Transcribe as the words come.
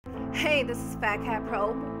Hey, this is Fat Cat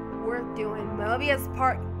Pro. We're doing Moebius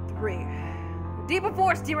Part 3. Deeper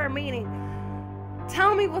force, deeper meaning.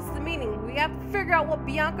 Tell me what's the meaning. We have to figure out what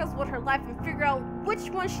Bianca's with her life and figure out which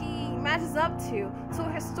one she matches up to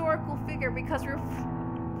a historical figure, because we're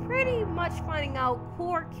pretty much finding out who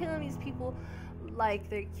are killing these people like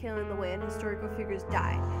they're killing the way historical figures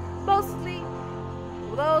die. Mostly,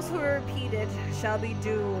 those who are repeated shall be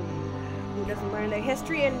doomed. Who doesn't learn their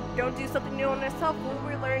history and don't do something new on themselves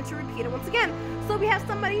will learn to repeat it once again. So we have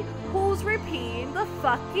somebody who's repeating the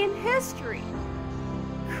fucking history.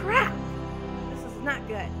 Crap! This is not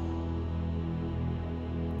good.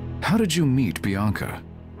 How did you meet Bianca?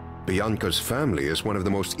 Bianca's family is one of the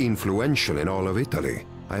most influential in all of Italy.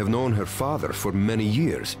 I have known her father for many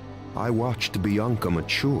years. I watched Bianca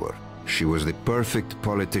mature. She was the perfect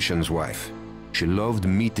politician's wife. She loved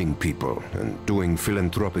meeting people and doing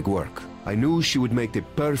philanthropic work. I knew she would make the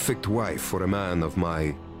perfect wife for a man of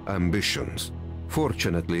my ambitions.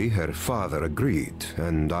 Fortunately, her father agreed,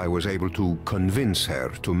 and I was able to convince her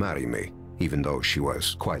to marry me, even though she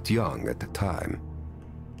was quite young at the time.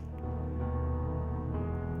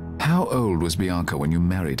 How old was Bianca when you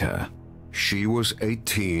married her? She was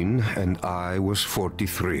 18 and I was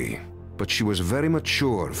 43, but she was very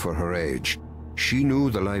mature for her age. She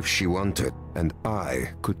knew the life she wanted, and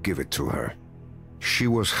I could give it to her. She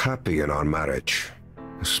was happy in our marriage,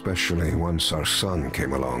 especially once our son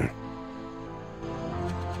came along.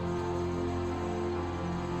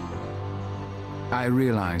 I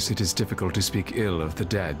realize it is difficult to speak ill of the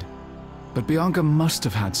dead, but Bianca must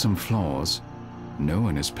have had some flaws. No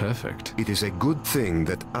one is perfect. It is a good thing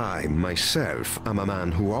that I, myself, am a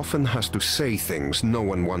man who often has to say things no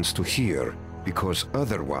one wants to hear, because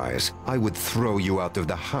otherwise I would throw you out of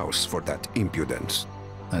the house for that impudence.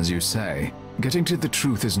 As you say, getting to the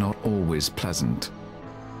truth is not always pleasant.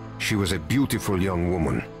 She was a beautiful young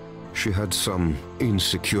woman. She had some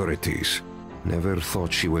insecurities. Never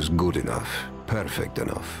thought she was good enough, perfect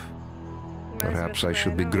enough. Perhaps I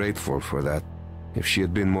should be grateful for that. If she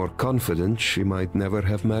had been more confident, she might never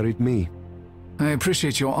have married me. I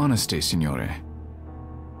appreciate your honesty, Signore.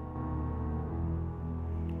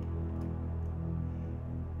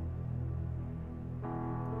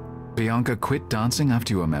 Bianca quit dancing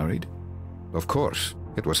after you were married? Of course.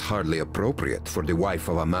 It was hardly appropriate for the wife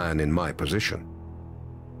of a man in my position.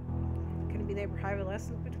 Gonna be there private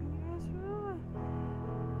lessons between you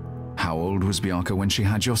guys? How old was Bianca when she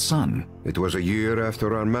had your son? It was a year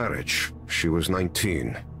after our marriage. She was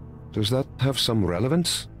 19. Does that have some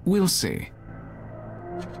relevance? We'll see.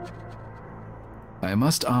 I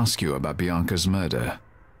must ask you about Bianca's murder.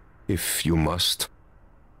 If you must.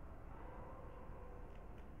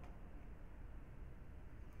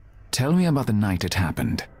 Tell me about the night it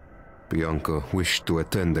happened. Bianca wished to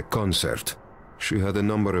attend a concert. She had a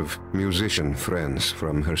number of musician friends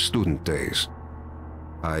from her student days.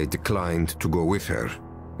 I declined to go with her.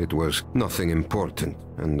 It was nothing important,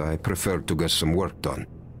 and I preferred to get some work done.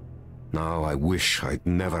 Now I wish I'd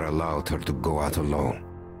never allowed her to go out alone.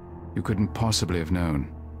 You couldn't possibly have known.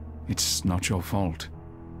 It's not your fault.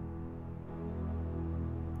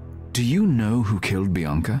 Do you know who killed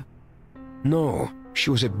Bianca? No, she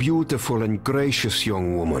was a beautiful and gracious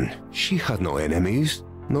young woman. She had no enemies,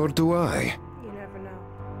 nor do I. You never know.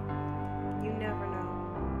 You never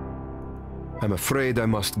know. I'm afraid I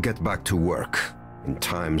must get back to work. In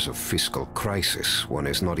times of fiscal crisis, one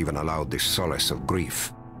is not even allowed the solace of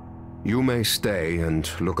grief. You may stay and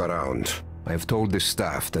look around. I have told the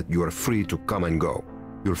staff that you are free to come and go.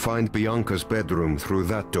 You'll find Bianca's bedroom through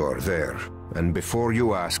that door there. And before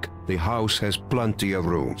you ask, the house has plenty of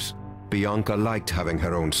rooms. Bianca liked having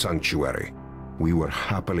her own sanctuary. We were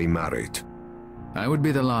happily married. I would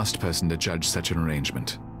be the last person to judge such an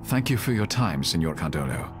arrangement. Thank you for your time, Signor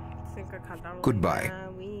Cardolo. Goodbye.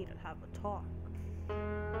 We need to have a talk.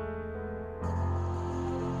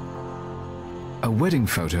 A wedding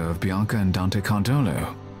photo of Bianca and Dante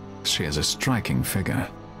Cardolo. She is a striking figure.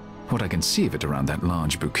 What I can see of it around that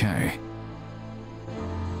large bouquet.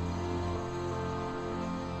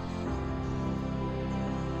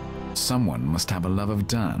 Someone must have a love of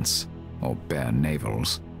dance, or bare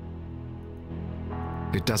navels.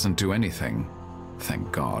 It doesn't do anything,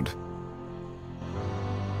 thank God.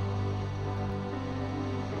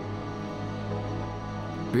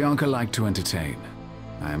 Bianca liked to entertain.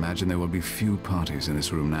 I imagine there will be few parties in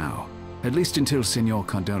this room now, at least until Signor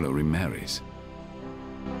Cardolo remarries.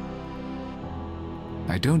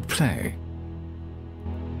 I don't play.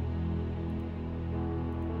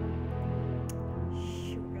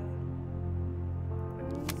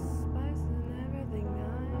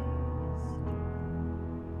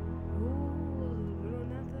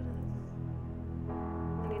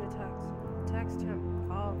 Next time,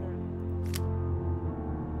 call him.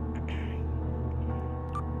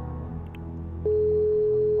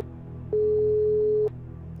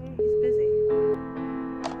 He's busy.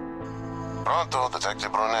 Pronto,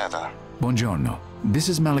 Detective Brunetta. Buongiorno. This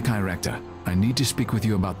is Malachi Rector. I need to speak with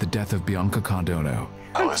you about the death of Bianca Cardolo.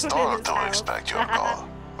 I was told to expect your call.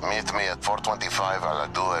 Meet me at 425 alla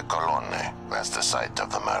Due Colonne. That's the site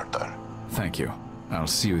of the murder. Thank you. I'll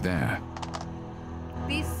see you there.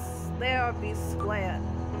 Be there or be squared.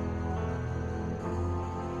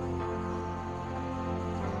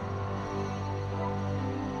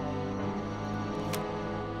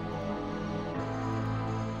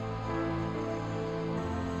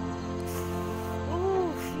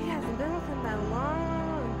 Ooh, she hasn't been with him that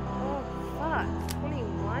long. Oh, fuck.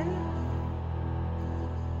 21?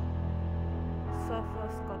 Sofa,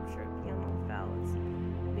 sculpture, piano, ballads.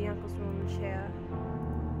 Bianca's room and chair.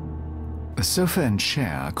 The sofa and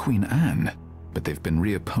chair are Queen Anne, but they've been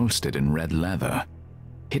reupholstered in red leather.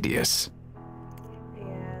 Hideous.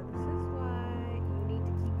 Yeah, this is why you need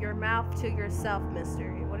to keep your mouth to yourself, mister.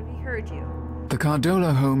 What have he heard you? The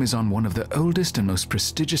Cardolo home is on one of the oldest and most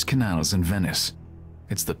prestigious canals in Venice.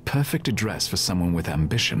 It's the perfect address for someone with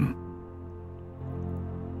ambition.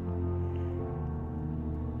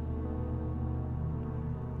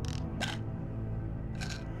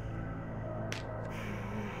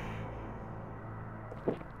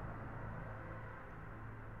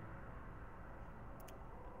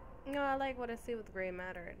 You know, I like what I see with Gray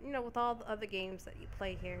Matter. You know, with all the other games that you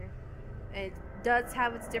play here, it does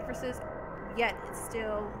have its differences, yet it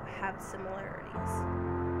still has similarities.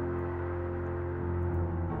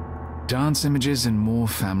 Dance images and more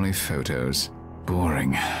family photos.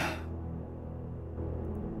 Boring.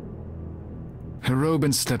 Her robe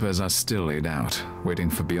and slippers are still laid out, waiting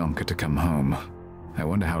for Bianca to come home. I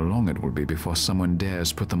wonder how long it will be before someone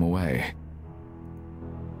dares put them away.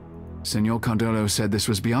 Senor Cardolo said this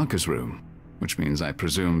was Bianca's room, which means I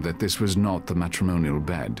presume that this was not the matrimonial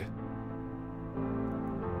bed.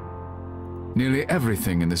 Nearly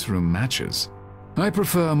everything in this room matches. I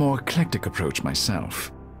prefer a more eclectic approach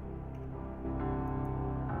myself.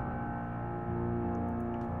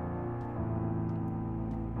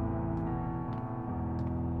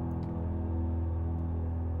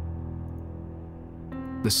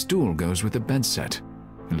 The stool goes with the bed set.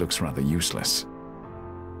 It looks rather useless.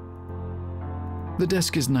 The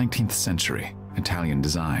desk is 19th century, Italian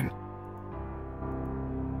design.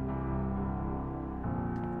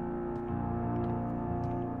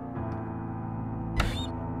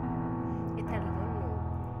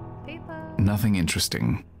 Italiano. Paper. Nothing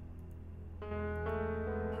interesting.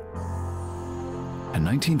 A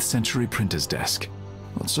 19th century printer's desk.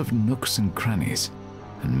 Lots of nooks and crannies,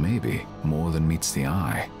 and maybe more than meets the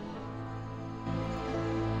eye.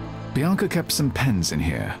 Bianca kept some pens in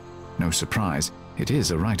here. No surprise, it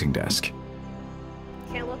is a writing desk.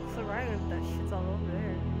 Can't look for writing if that shit's all over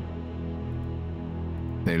there.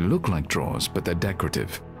 They look like drawers, but they're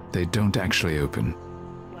decorative. They don't actually open.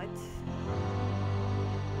 What?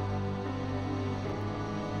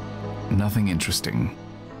 Nothing interesting.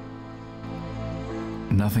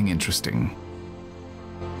 Nothing interesting.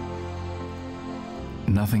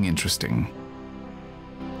 Nothing interesting.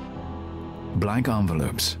 Blank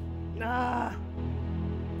envelopes. Ah.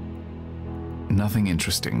 Nothing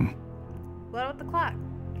interesting. What about the clock?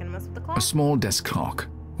 Can I mess with the clock? A small desk clock.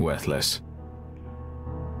 Worthless.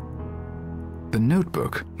 The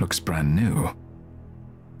notebook looks brand new.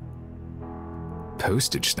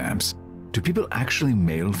 Postage stamps. Do people actually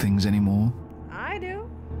mail things anymore? I do.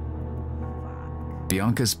 Fuck.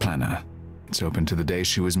 Bianca's planner. It's open to the day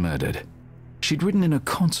she was murdered. She'd written in a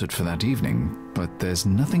concert for that evening, but there's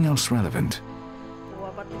nothing else relevant.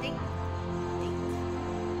 What about the date?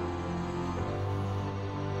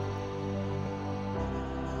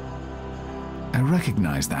 I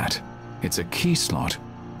recognize that. It's a key slot,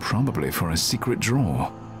 probably for a secret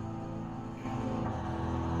drawer.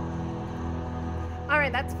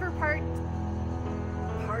 Alright, that's for part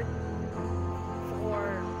 4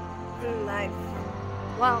 in life.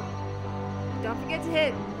 Well, don't forget to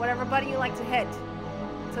hit whatever button you like to hit.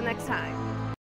 Until next time.